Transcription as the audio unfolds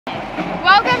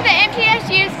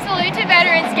MTSU's Salute to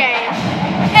Veterans game.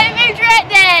 Happy Majorette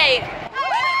Day!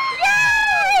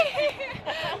 Yay!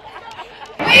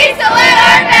 We salute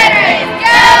our veterans!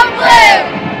 Go Blue!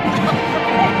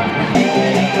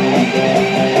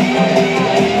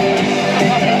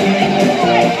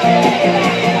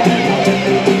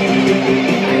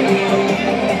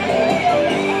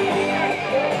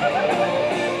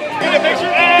 Get a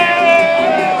picture!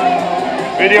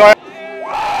 Video.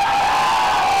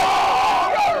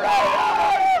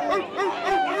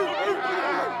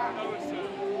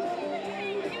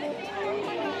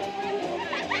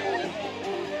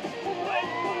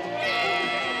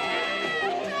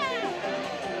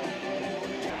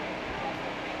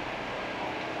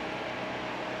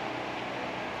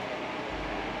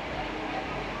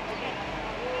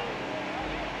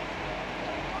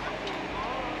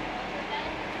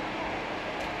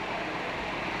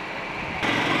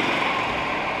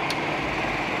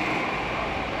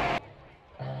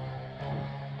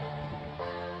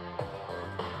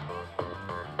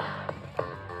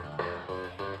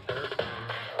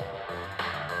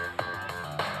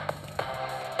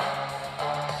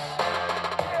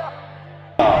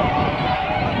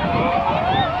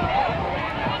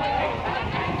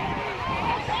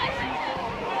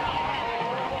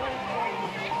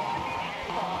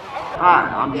 Hi,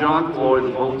 I'm John Floyd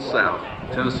of Holt South,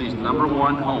 Tennessee's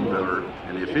 #1 home builder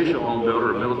and the official home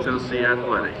builder of Middle Tennessee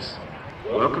Athletics.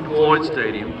 Welcome to Floyd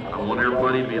Stadium. I want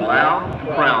everybody to be loud and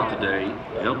proud today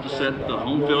to help to set the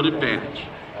home field advantage.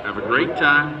 Have a great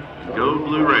time and go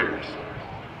Blue Raiders.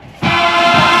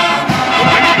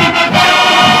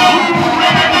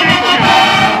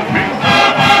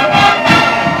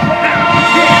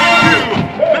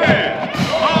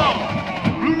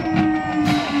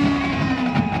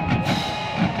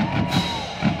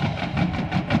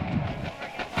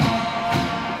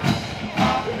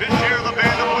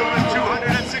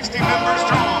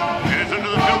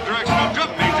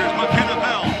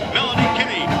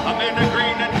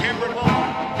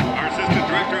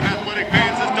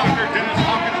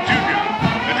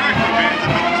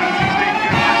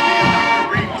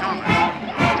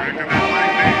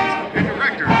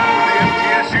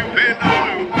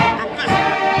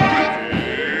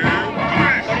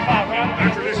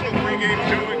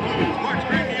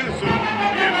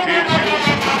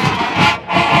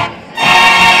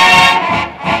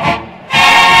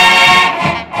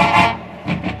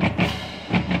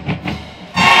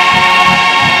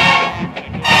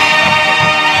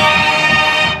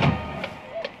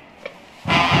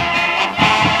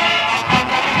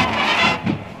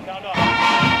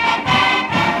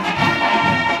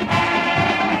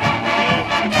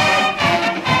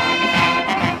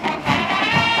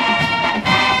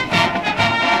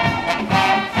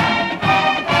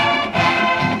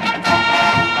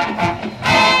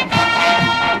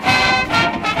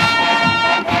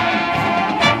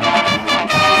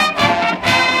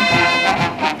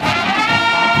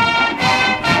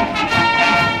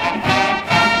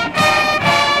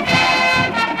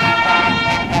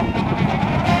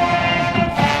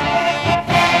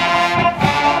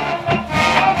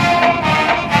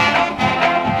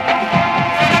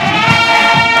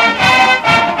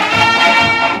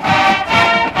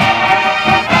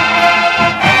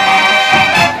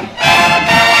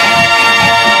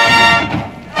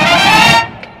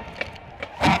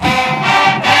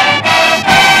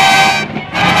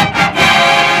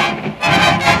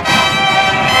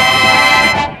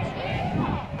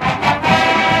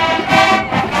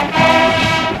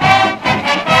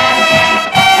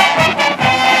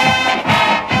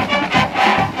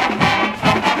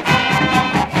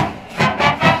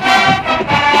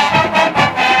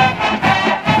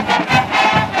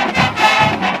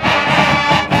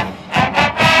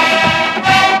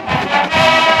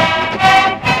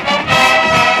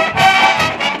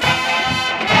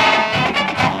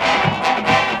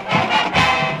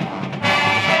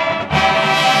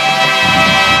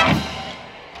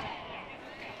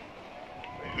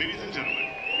 Ladies and gentlemen,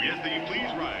 we ask that you please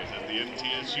rise as the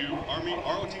MTSU Army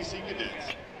ROTC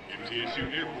Cadets,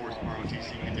 MTSU Air Force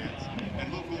ROTC Cadets,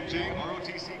 and local J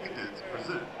ROTC Cadets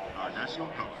present our national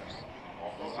colors.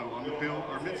 Also on the field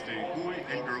are Mid-State Boy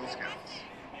and Girl Scouts.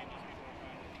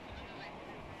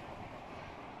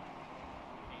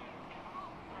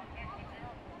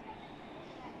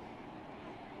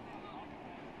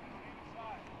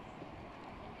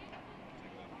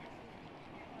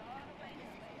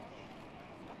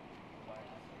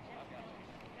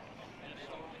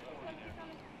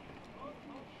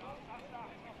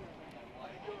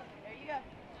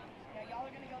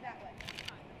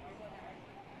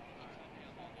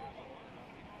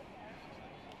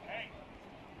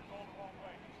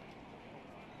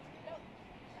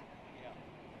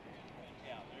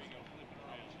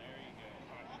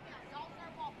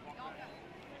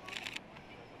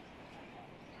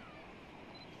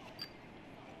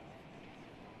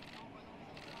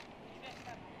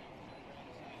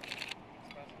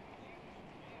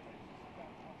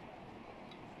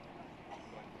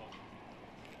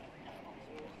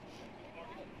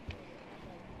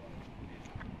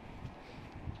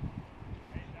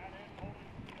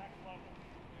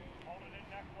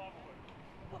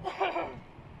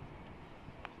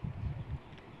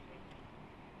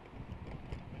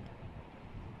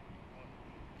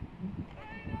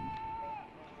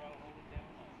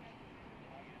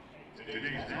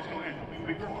 Today's national anthem will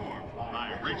be performed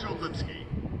by Rachel Lipsky.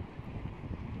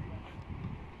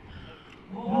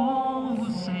 Oh,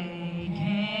 say,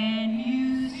 can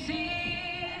you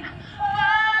see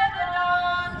by the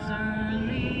dawn's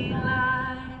early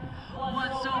light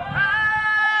what so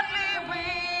proudly we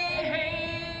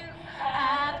hailed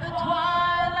at the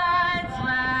twilight's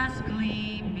last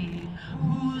gleaming,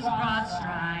 whose broad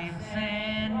stripes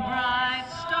and bright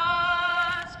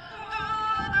stars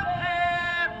through the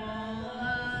perilous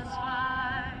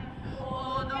fight,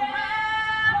 o'er the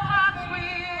ramparts we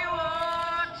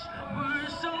watched were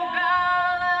so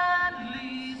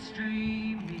gallantly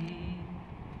streaming,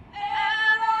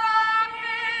 and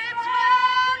rockets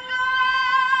went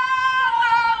glowing,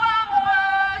 bombs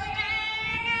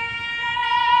bursting in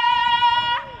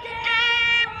air,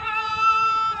 gave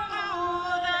proof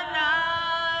through the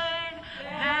night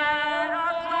that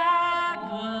our flag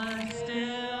was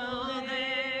still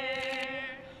there.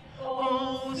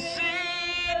 Oh, say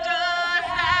does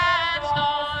that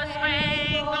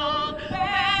star-spangled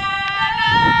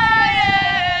banner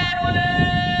yet wave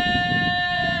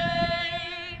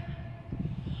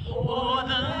o'er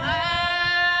the land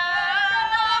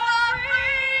of the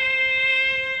free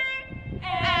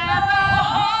and the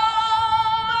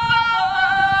home of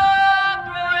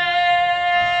the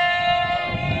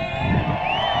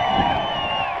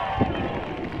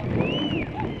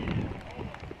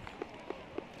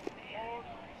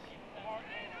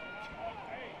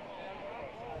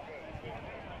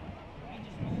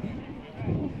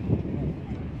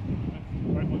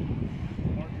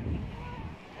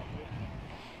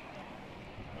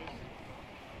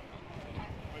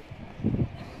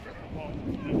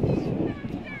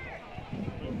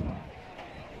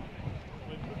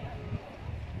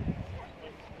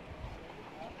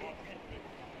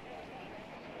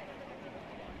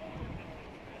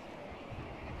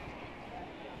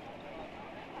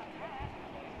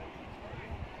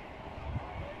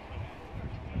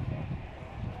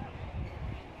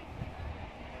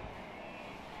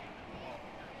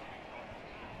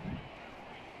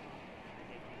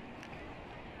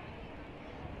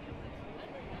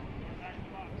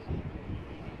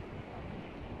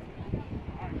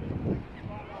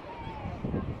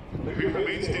We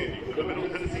remain standing for the Middle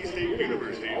Tennessee State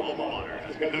University alma mater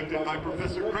as conducted by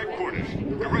Professor Craig Cornish,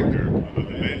 Director of the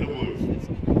Band of Blues.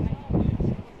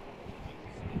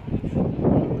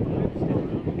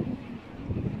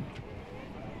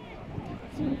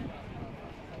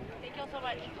 Thank you all so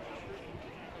much.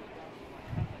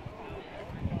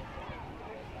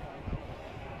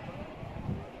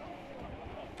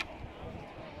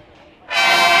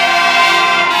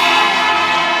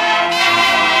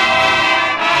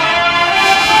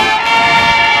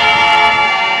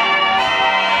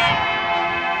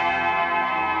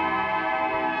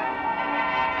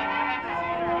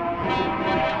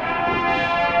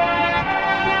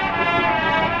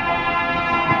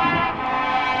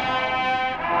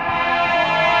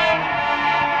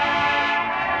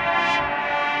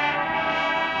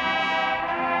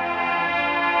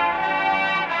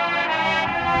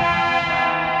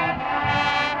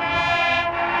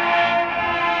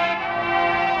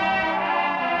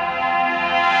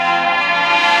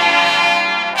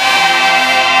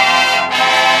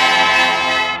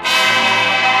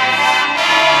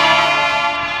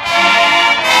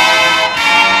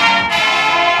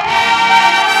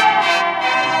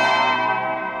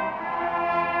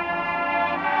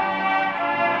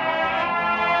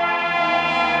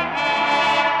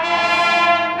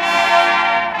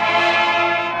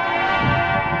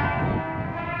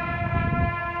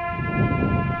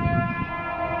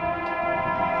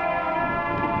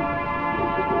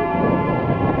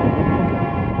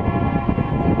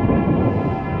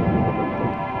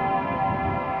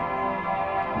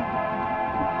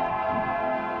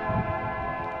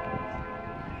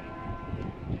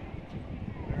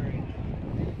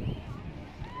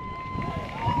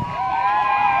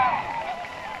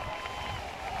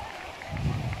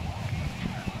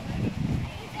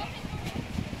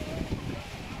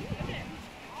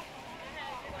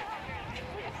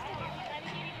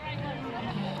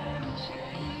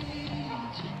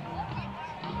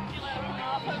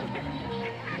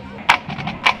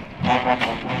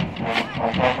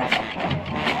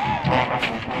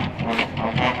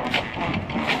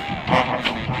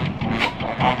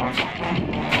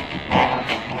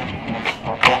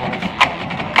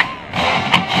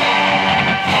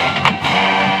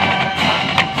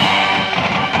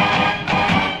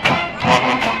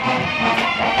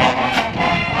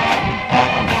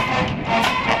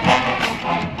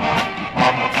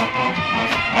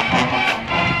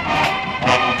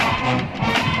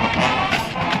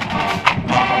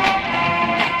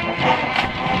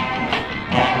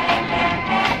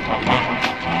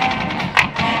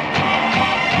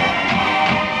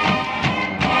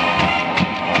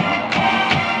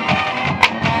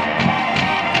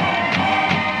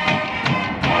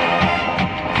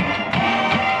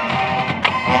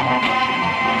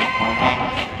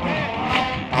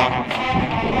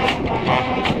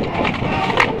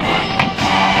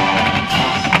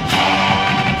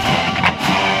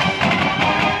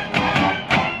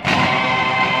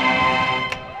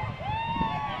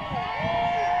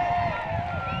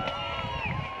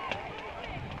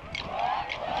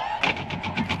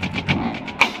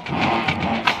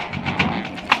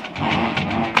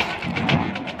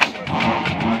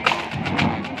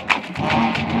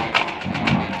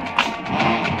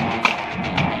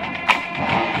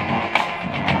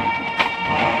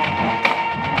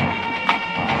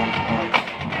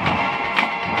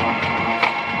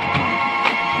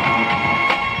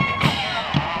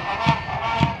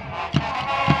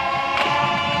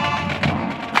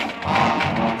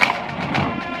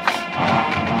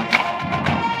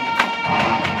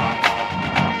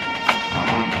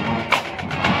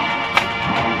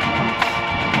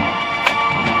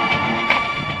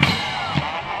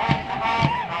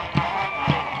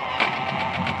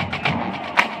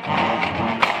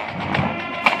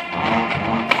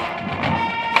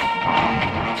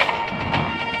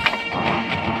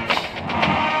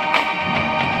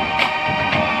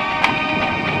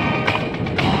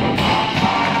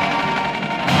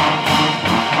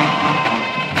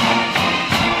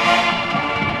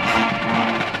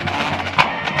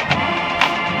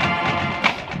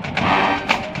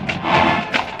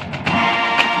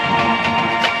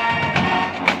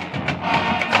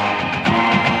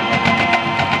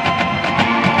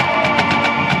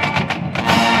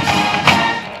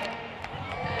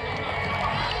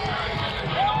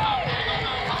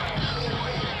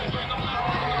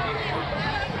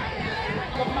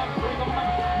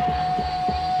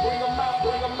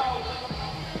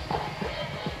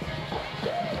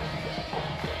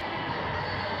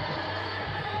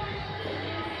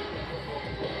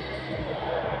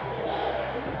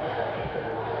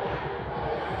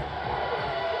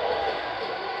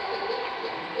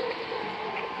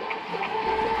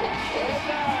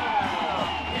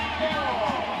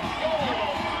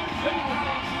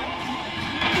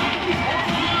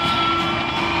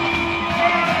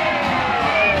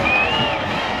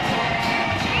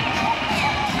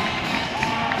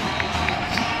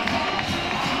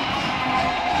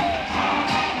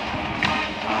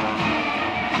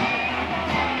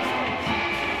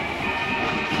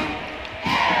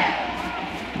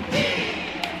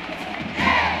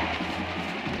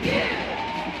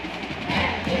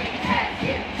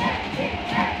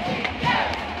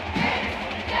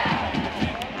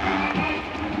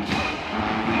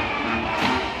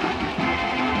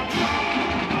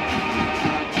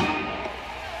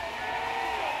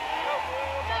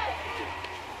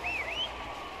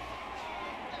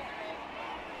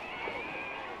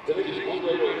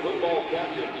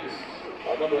 captains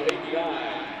are number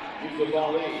 89, Yusuf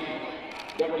Ali,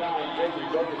 number 9, Jeffrey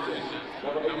Ferguson,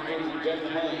 number 83,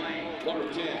 Jensen Lane,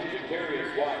 number 10,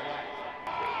 Jacarius White.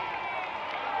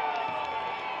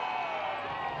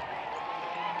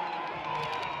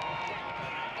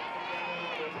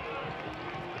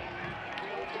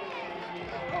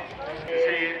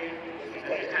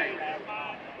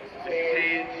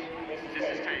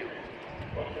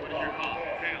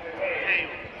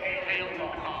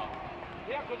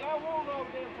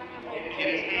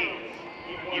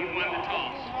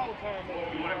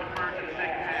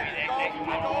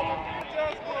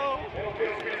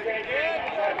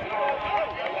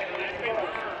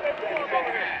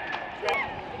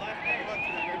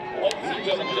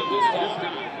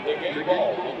 The game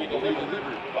ball will be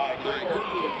delivered by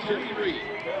Jamie Reed.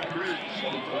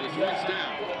 Is next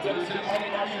down to the Tennessee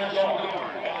National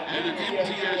Guard and an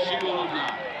MTSU alumni.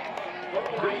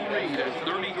 Jamie Reed has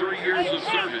 33 years of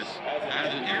service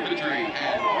as an infantry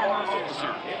and armor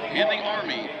officer in the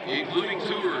Army, including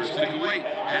tours to Kuwait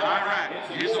and Iraq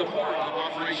in support of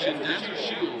Operation Desert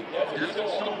Shield, Desert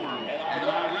Storm, and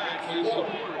Iraq in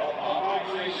support of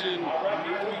Operation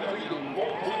American Freedom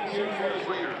 22 years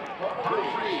later.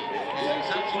 Reed is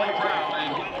exceptionally proud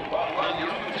and by the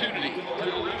opportunity to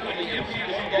deliver the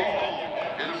MTSU game ball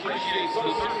and appreciates the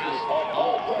service of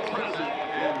all present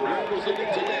and represented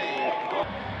today.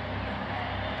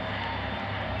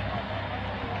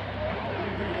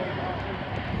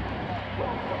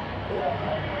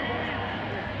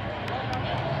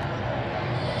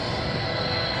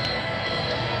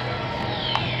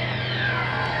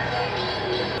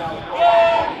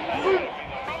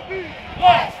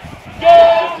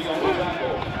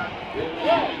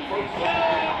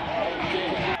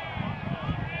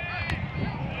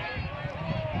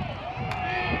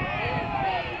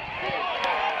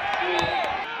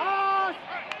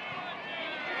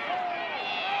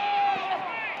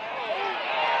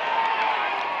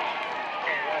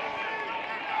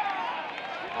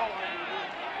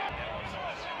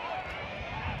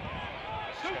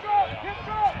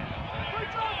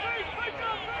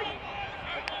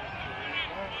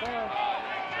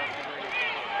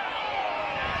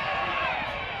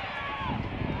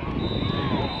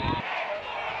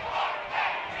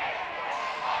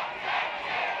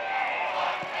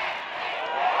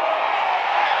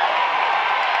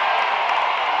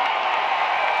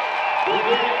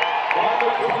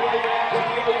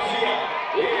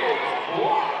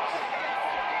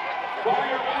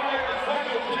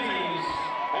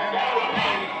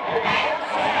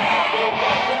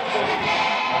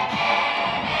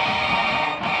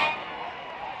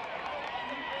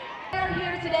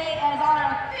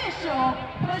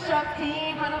 Push-up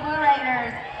team for the Blue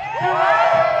Raiders.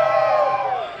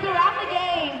 Throughout the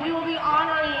game, we will be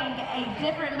honoring a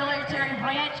different military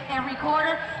branch every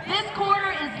quarter. This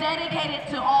quarter is dedicated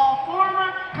to all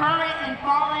former, current, and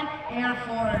fallen Air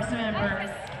Force members.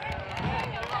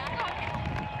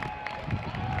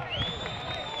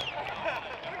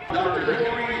 Dr.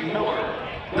 Hillary Miller.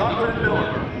 Dr.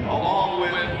 Miller, along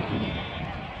with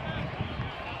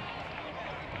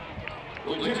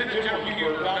Lieutenant General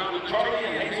Dr. Charlie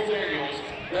and Hazel Daniels,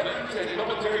 Veterans and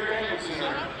Military Family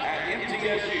Center at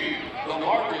MTSU, the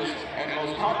largest and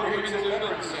most comprehensive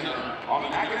Veterans Center on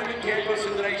an academic campus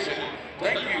in the nation.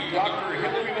 Thank you, Dr.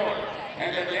 Hillary Miller,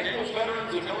 and the Daniels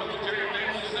Veterans and Military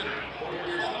Family Center for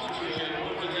your sponsorship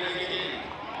of today's game.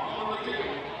 On the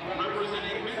field,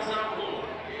 representing Mid-South Florida,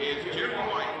 is Jerry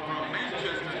White from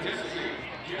Manchester, Tennessee.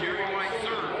 Jerry White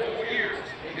served 4 years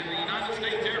in the United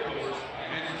States Air Force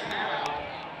and is now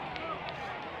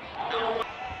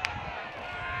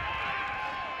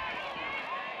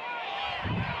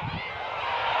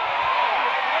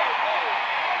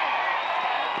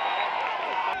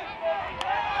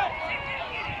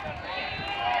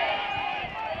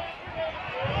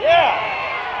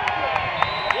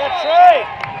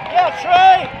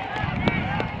Trey!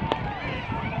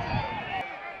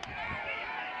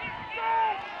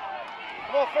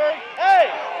 Come on, Ferry. Hey!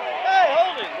 Hey,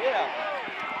 hold it, yeah.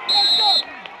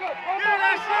 Get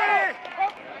that shit!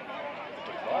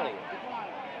 Funny.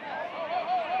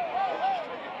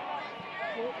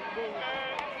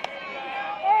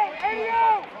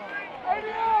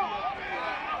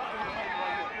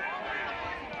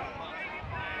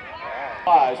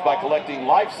 By collecting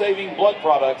life-saving blood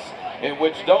products in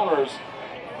which donors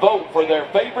vote for their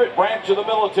favorite branch of the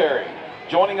military.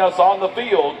 Joining us on the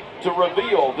field to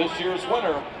reveal this year's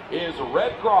winner is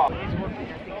Red Cross. Army!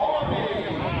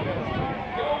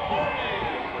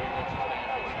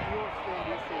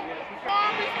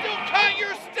 Army, still cut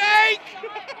your steak!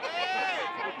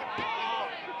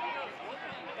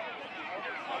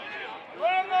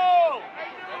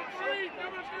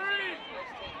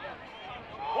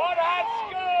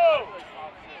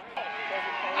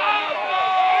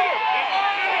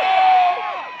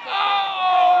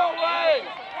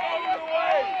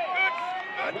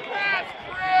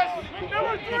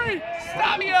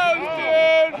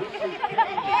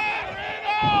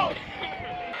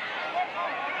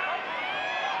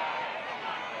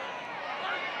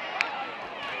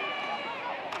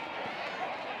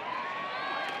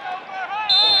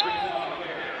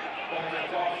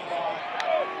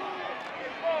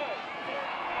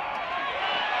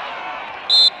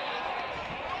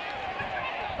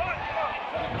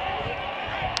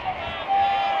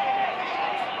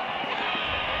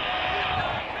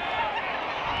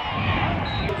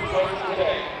 present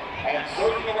today and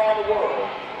serving around the world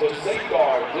to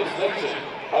safeguard this nation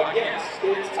against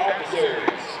its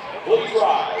adversaries. Please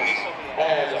rise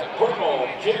as Colonel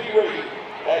Jimmy Reed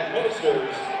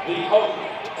administers the oath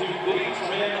to these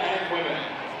men and women.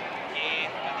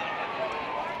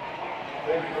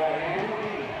 Raise your right hand.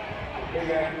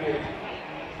 Repeat after me.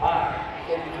 I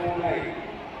state your full name.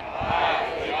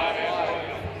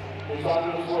 Do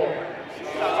solemnly swear.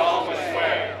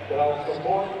 That I will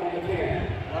support and defend.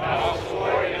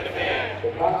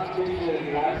 The Constitution of the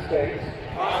United States.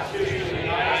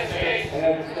 And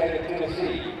of the state of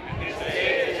Tennessee.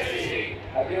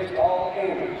 Against all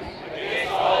enemies.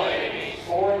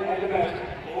 Foreign and domestic.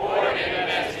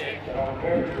 That I will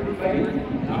bear true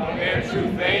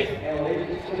faith. And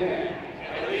allegiance to them.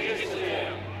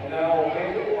 And that I will obey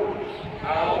the orders.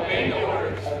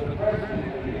 Of the President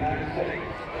of the United States.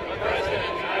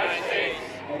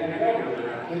 And the Governor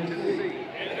of Tennessee.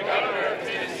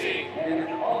 And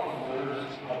the officers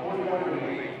appointed under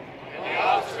me.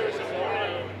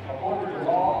 According to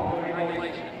law and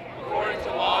regulation.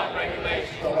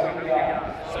 So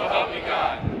help me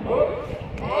God.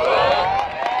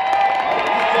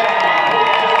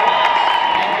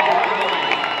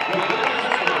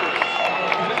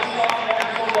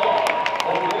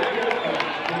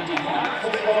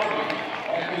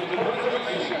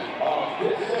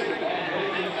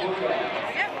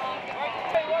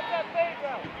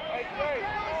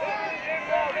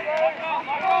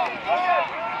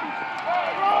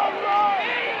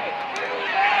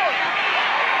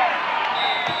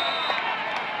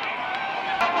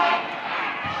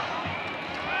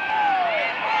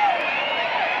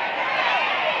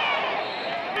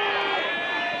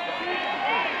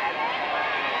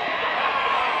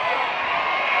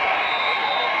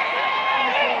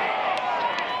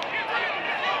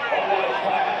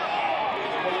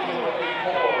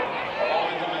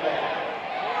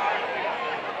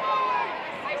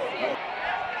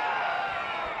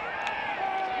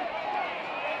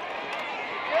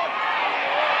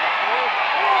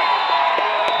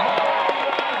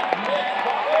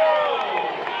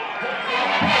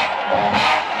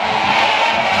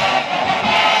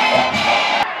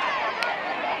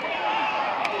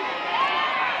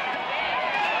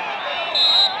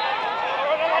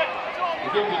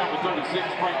 Give me number 36,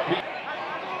 Frank P.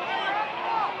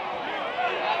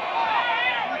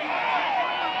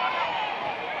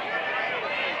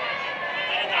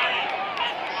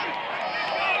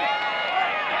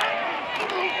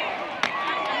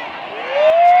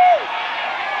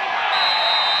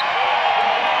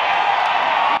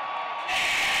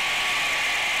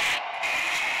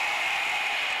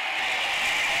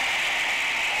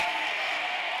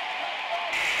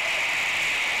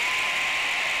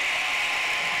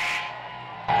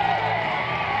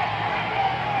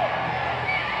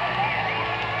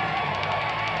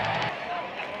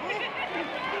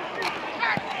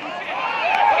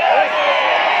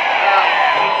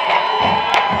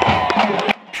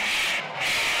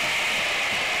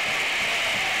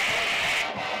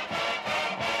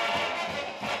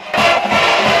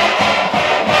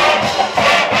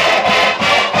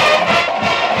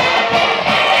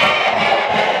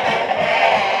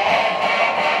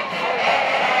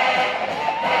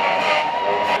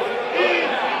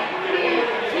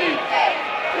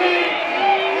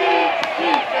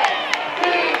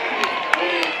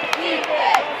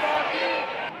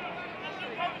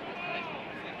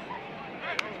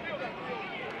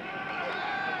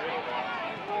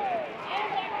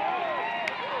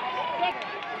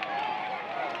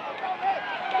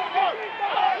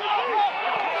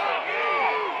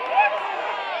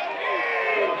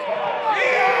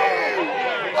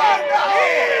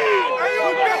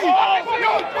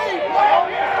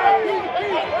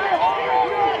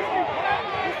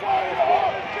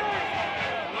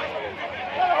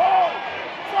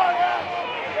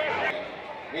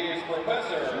 Is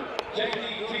Professor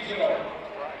Jamie Teachenor.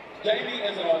 Jamie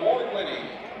is an award-winning,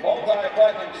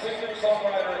 multi-platinum singer,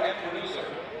 songwriter, and producer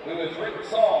who has written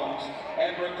songs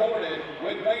and recorded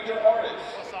with major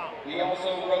artists. He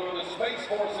also wrote the Space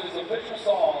Force's official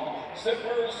song,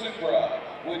 Semper Supra,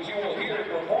 which you will hear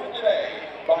performed today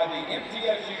by the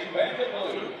MTSU Band of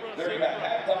Blue during the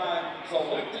halftime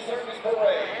Salute to Service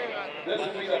Parade. This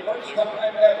will be the first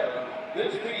time ever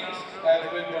this piece has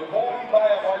been performed by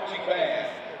a marching band.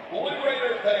 Blue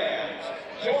Raider fans,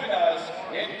 join us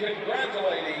in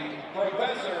congratulating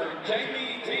Professor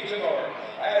Jamie Teachenor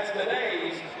as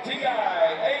today's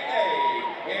TIAA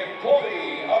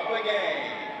Employee of the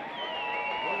Game.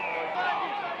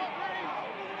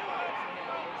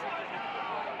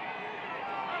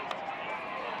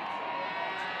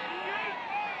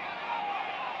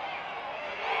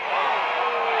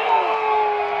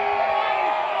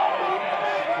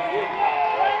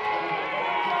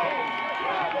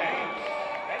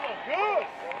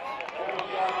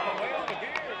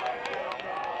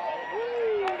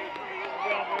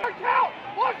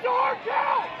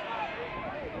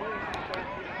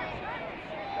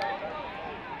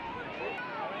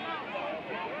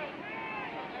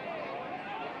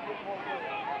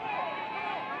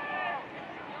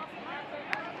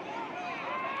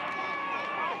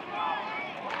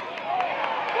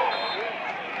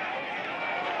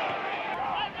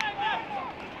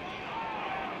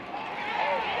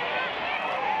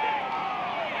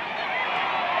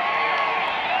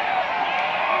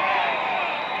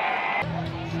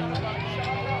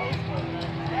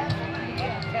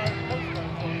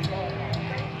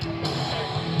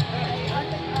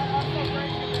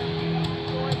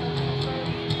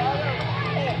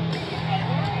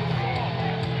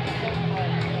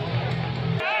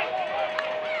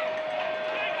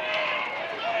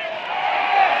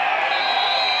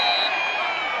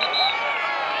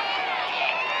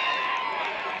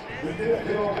 Lieutenant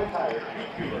General retired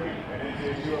Pete Cooper, and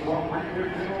MTSU along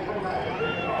Brigadier General retired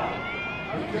David Hall.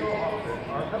 These general officers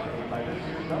are accompanied by this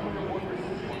year's number one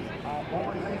recipient,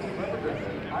 former Tennessee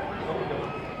representative Iris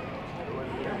O'Donnell, who is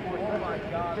the Air Force Veteran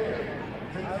Chair of the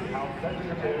Tennessee House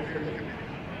Veteran Affairs Committee.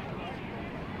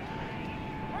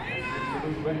 This year's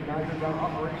salute recognizes our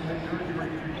Operation Enduring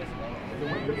Freedom. In the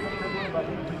wake of September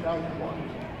 11, 2001,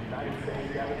 the United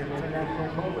States gathered an international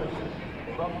coalition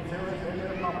from terrorists and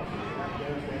their accomplices in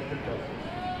Afghanistan for justice.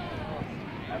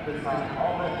 At this time,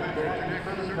 all veterans and active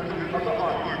service members of the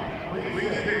Army,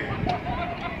 please stand.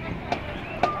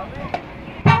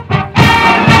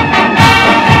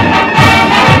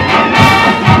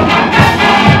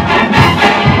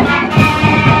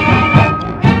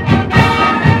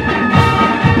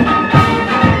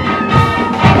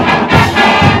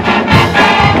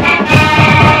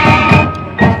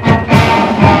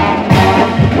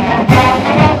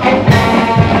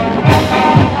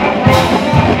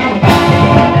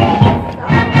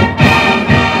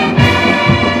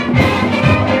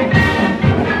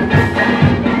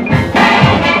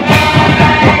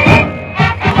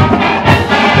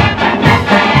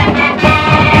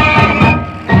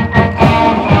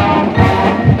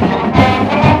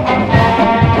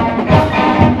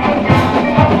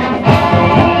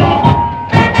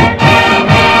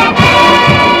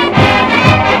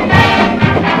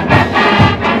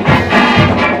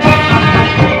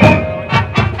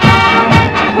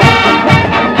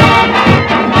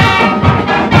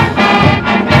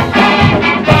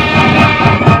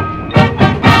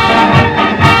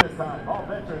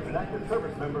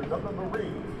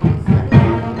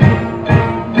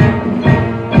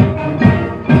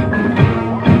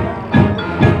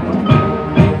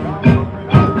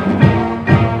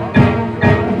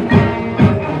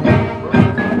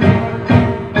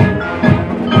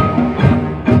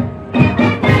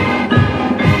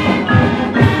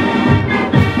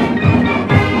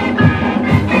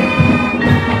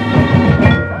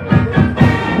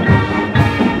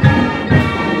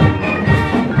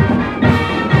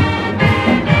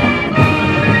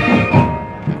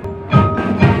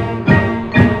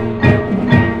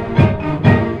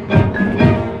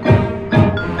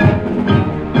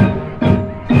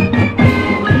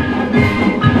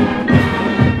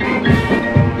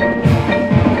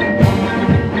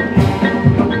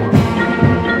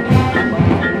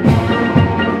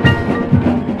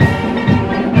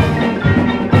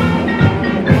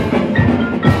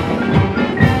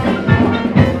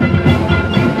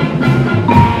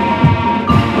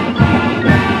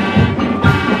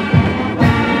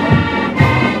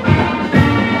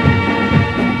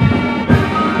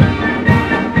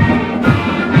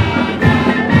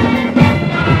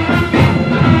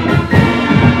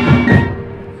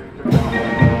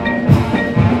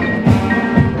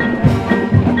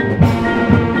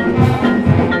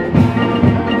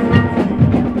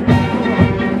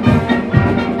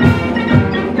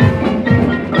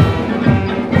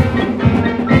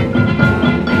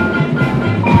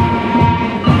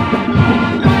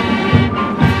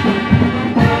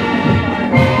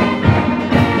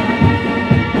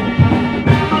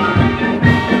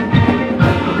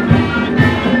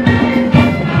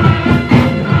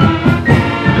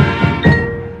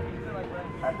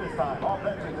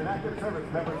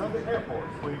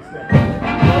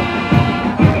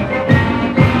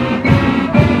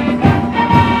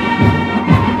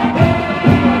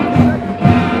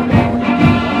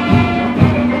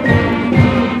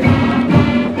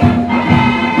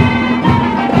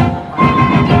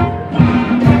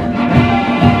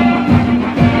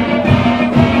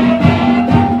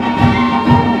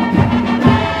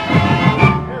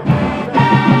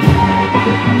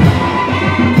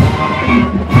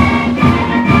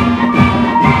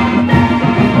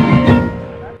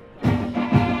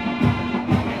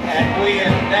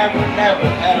 never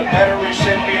had a better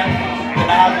recipient than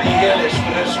Ivy Hillis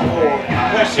for this award.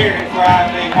 Let's hear it for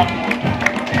Ivy.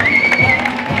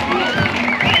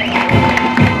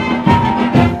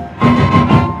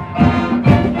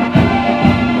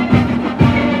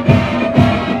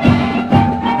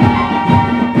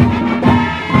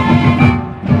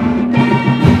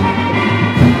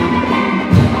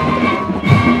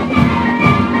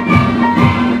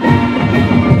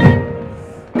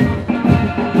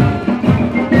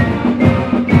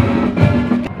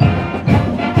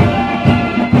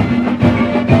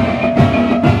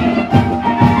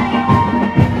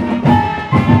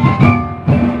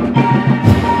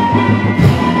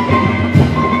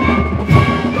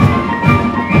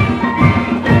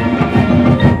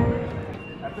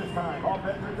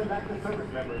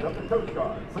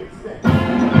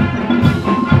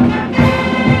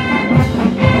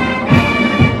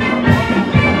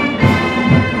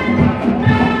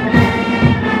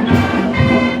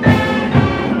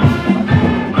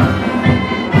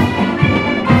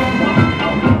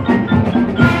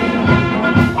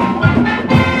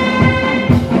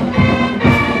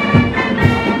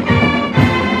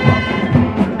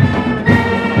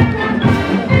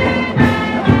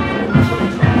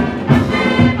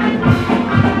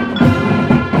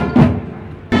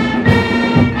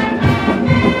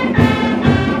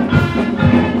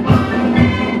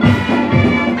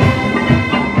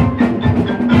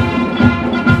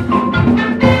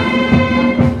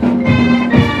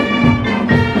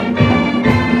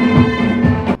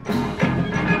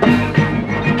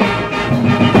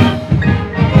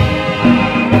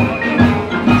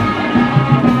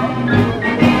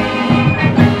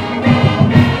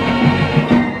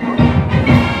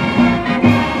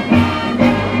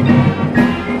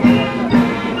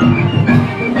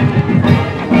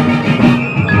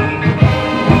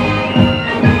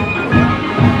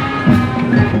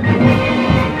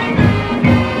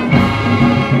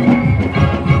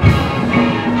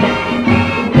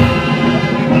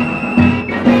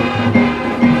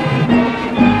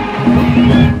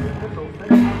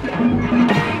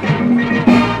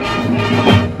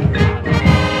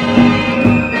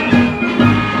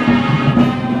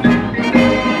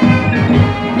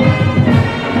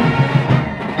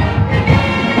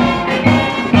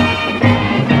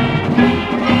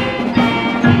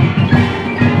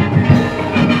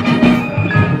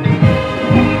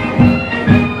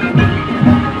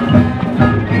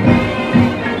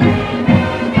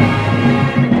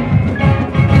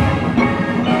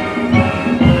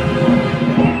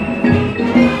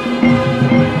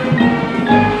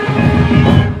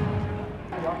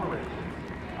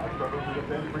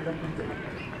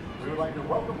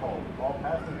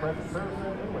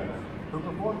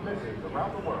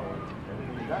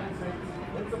 United States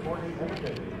in supporting and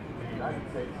defending the United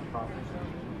States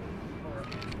Constitution.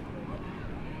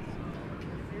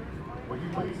 Would you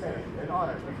please stand and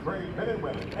honor these brave men and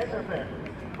women and their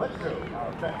families? Let's show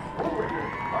our best Blue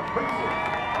Raiders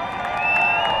appreciation.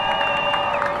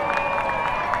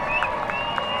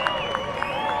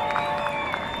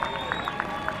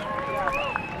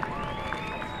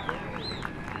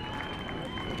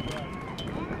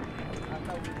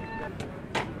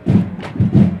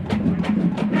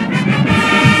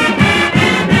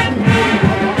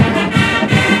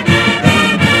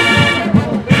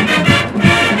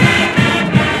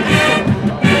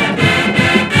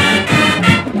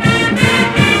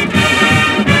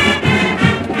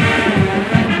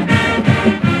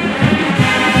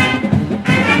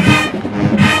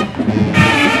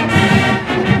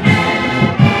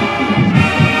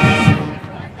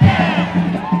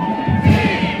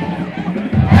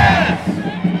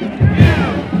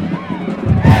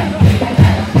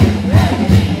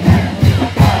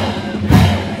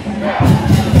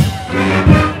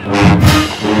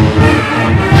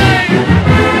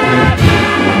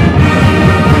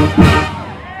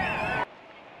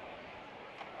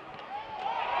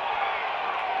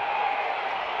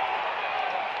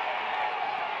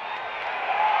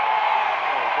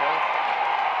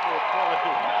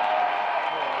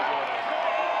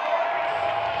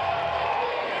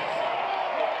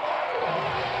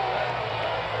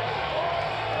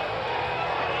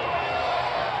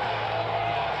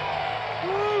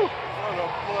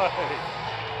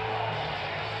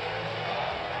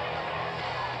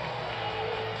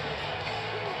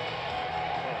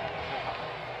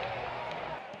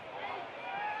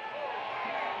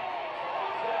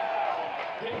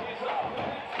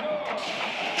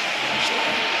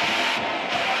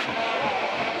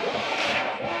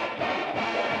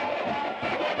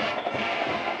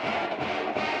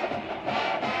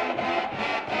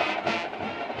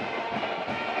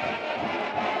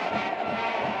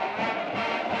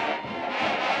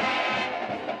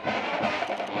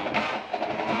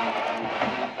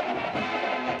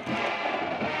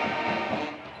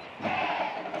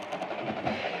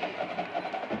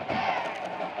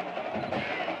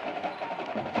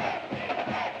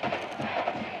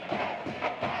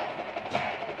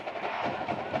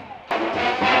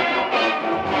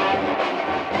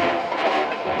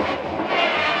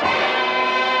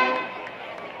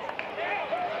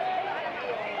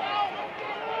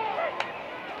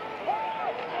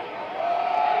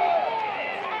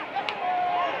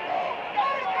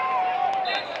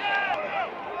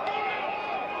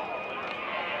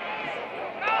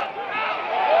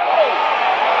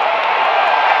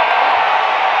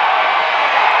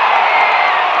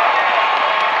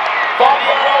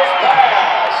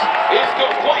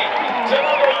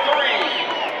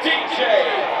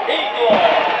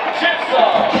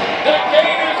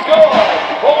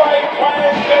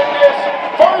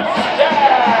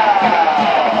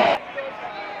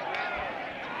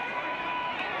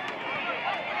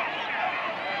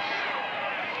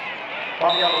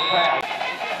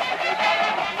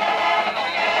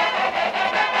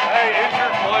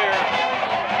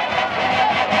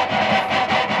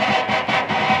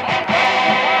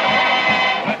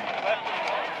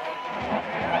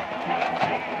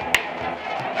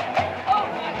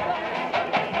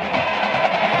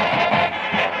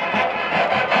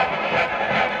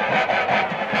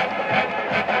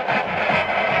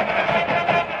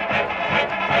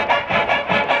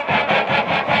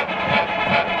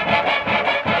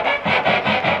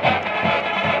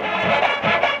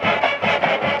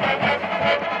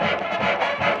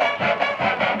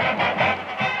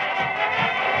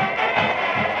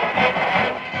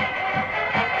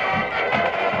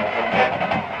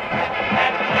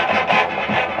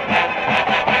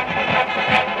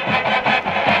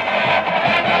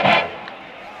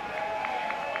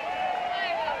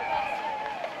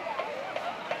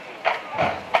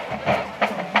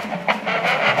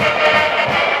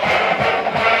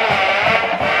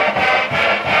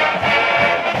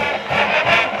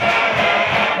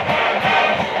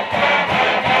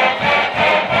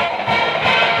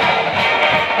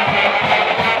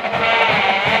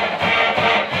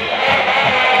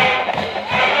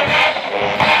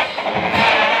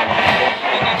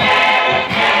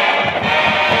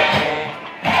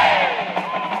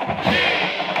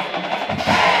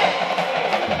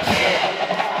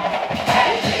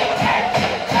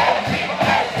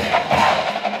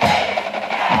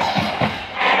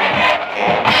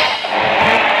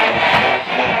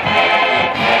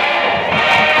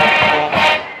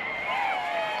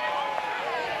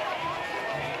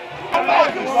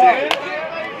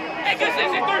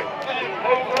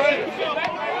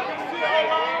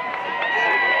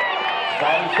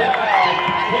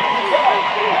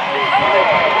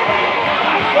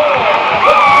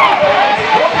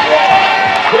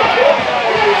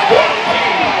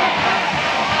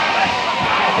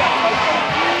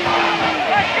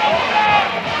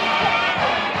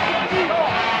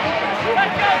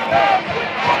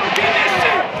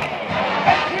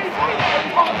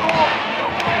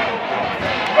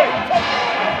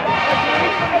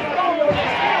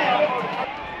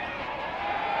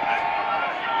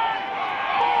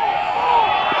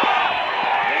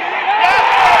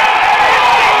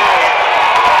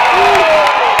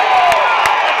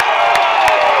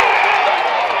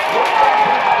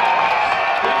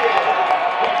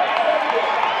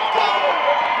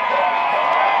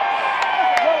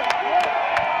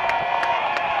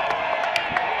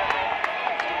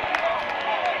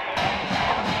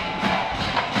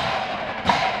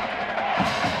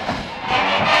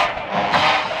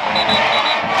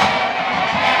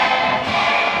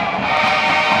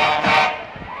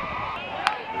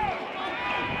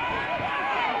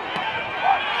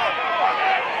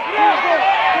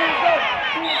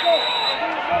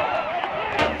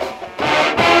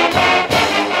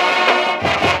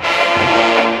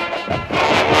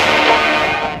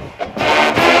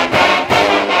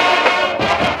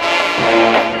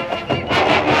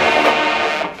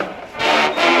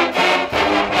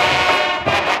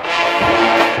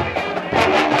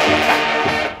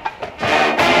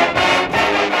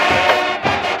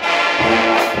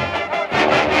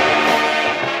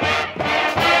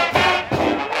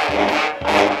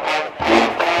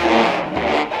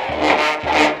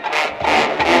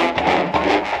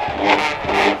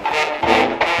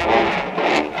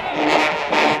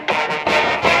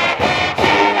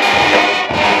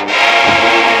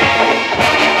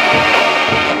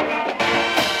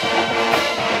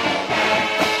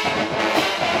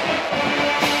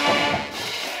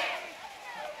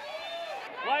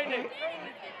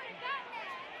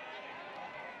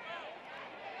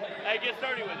 Hey, get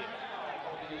sturdy with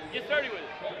it. Get sturdy with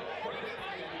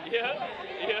it. Yeah,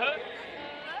 yeah.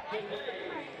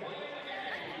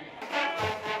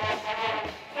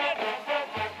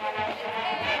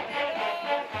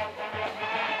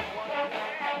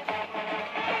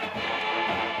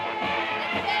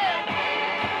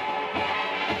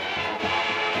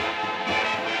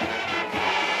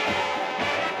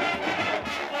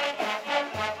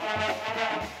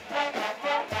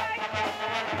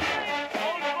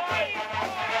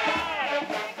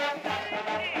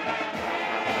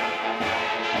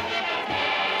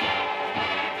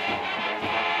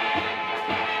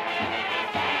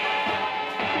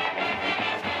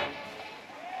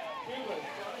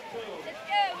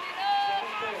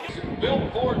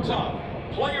 Built for tough,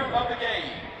 player of the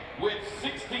game with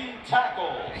 16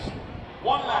 tackles,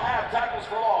 1.5 tackles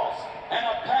for loss, and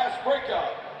a pass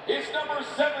breakup is number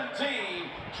 17,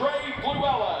 Trey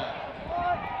Fluellen.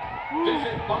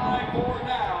 Visit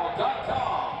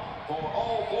buyfornow.com for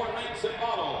all Ford makes and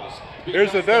models.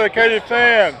 Here's a dedicated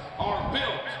fan. Are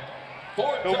built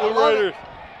for Go tough. Blue Raiders.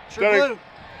 True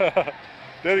blue.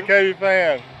 Dedicated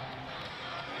fan.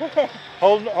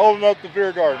 holding up the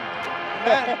beer garden.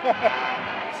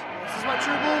 This is what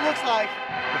true blue looks like.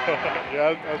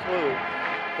 Yeah, absolutely.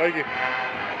 Thank you.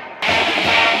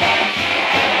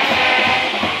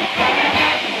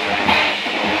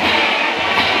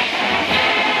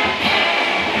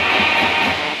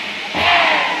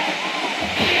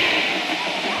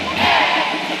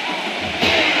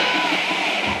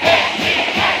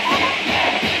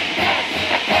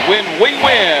 When we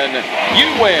win, you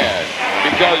win.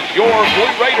 Because your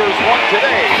Blue Raiders won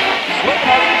today. Slip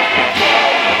up.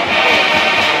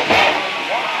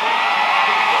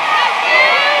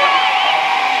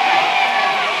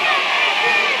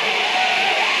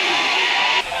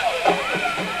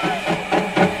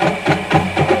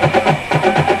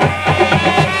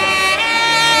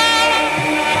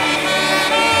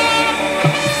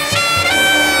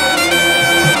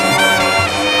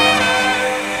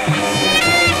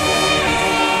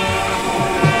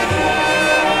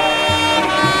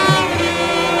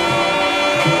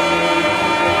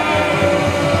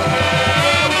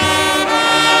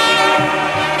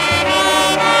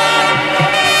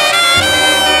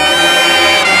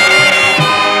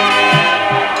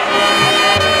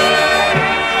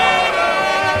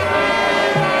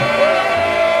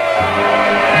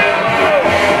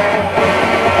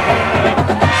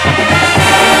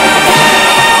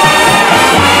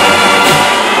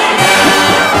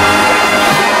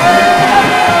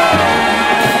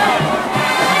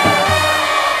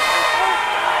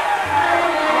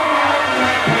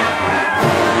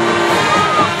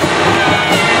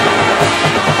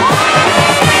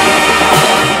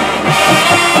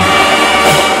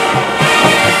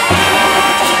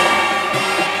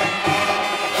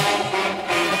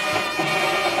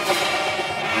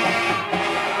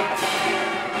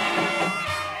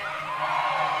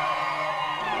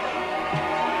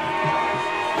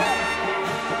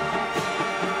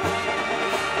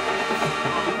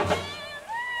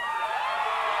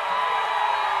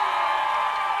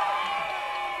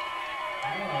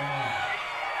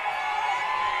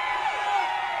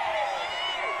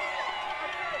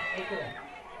 Cool.